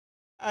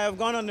I have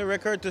gone on the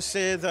record to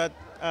say that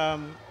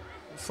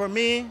for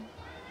me,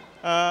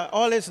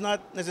 all is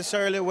not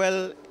necessarily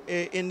well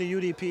in the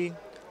U.D.P.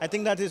 I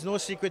think that is no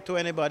secret to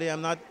anybody.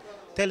 I'm not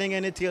telling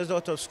any tales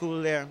out of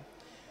school there.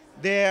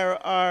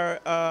 There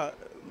are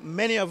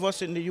many of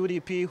us in the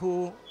U.D.P.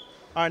 who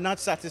are not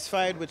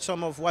satisfied with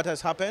some of what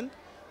has happened,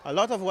 a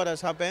lot of what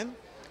has happened,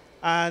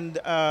 and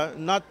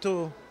not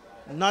to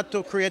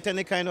create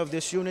any kind of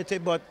disunity,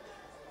 but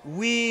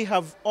we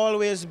have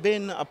always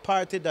been a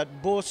party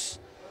that boasts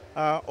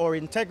our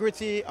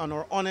integrity and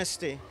our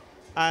honesty.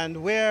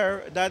 And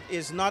where that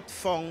is not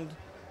found,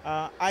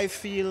 I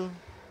feel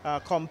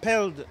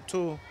compelled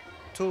to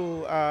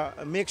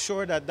make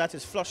sure that that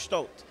is flushed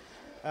out.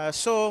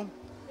 So,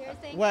 You're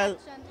saying well,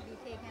 action to be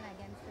taken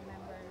against the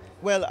members.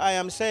 well, I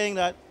am saying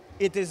that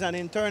it is an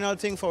internal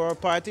thing for our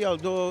party,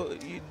 although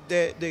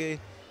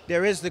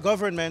there is the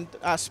government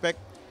aspect.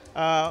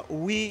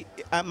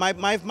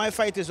 My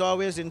fight is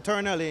always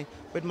internally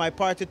with my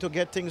party to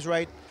get things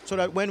right, so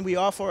that when we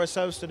offer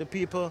ourselves to the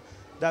people,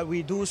 that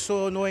we do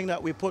so knowing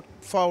that we put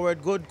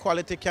forward good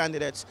quality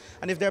candidates.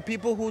 And if there are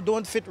people who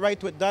don't fit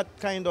right with that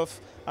kind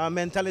of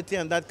mentality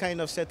and that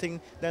kind of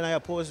setting, then I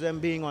oppose them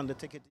being on the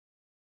ticket.